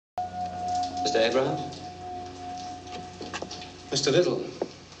Mr. Abraham? Mr. Liddell.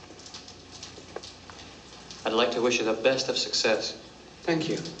 I'd like to wish you the best of success. Thank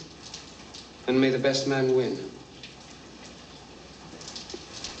you. And may the best man win.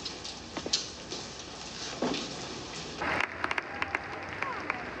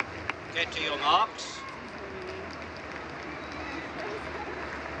 Get to your marks.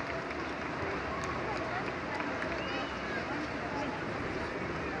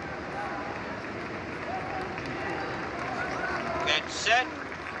 Get set.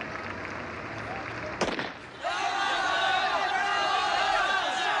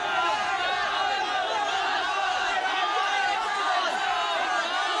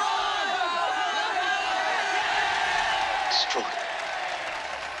 Extraordinary.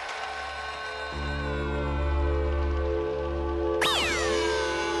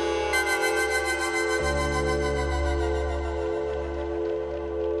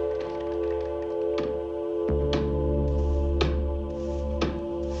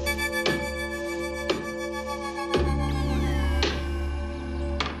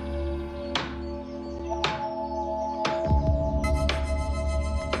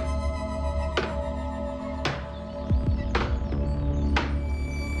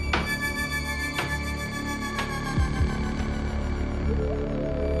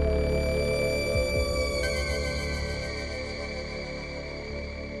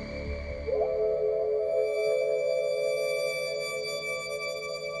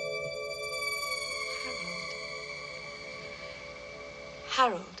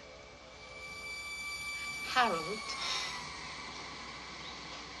 Harold. Harold.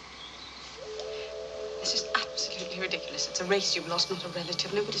 This is absolutely ridiculous. It's a race you've lost, not a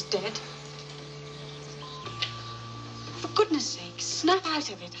relative. Nobody's dead. For goodness sake, snap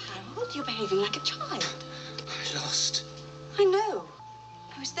out of it, Harold. You're behaving like a child. I lost. I know.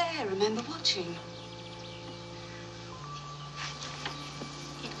 I was there, remember, watching.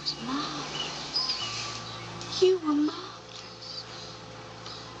 It was marvelous. You were marvelous.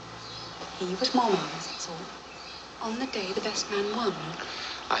 He was more marvelous, that's all. On the day the best man won.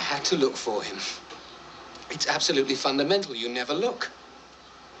 I had to look for him. It's absolutely fundamental. You never look.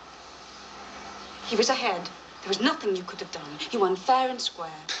 He was ahead. There was nothing you could have done. He won fair and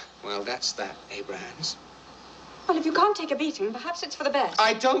square. Well, that's that, Abrahams. Well, if you can't take a beating, perhaps it's for the best.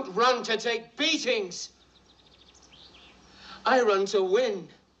 I don't run to take beatings. I run to win.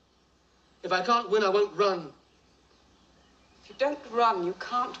 If I can't win, I won't run. If you don't run, you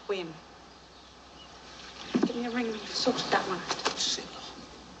can't win. Give me a ring when you've sorted that one out. Sybil.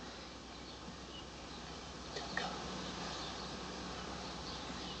 Don't go.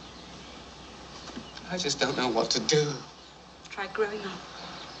 I just don't know what to do. Try growing up.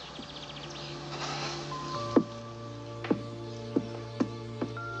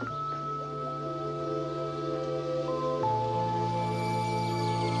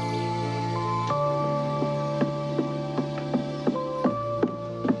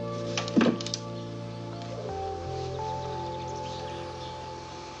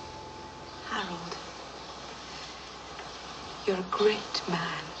 Harold, you're a great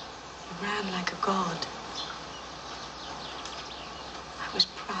man. You ran like a god. I was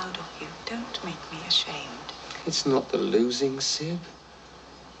proud of you. Don't make me ashamed. It's not the losing, Sib.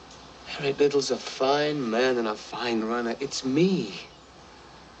 Harry Liddell's a fine man and a fine runner. It's me.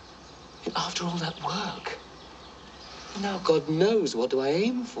 And after all that work, now God knows, what do I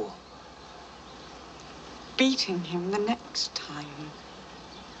aim for? Beating him the next time.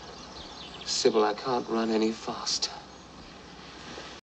 Sybil, I can't run any faster.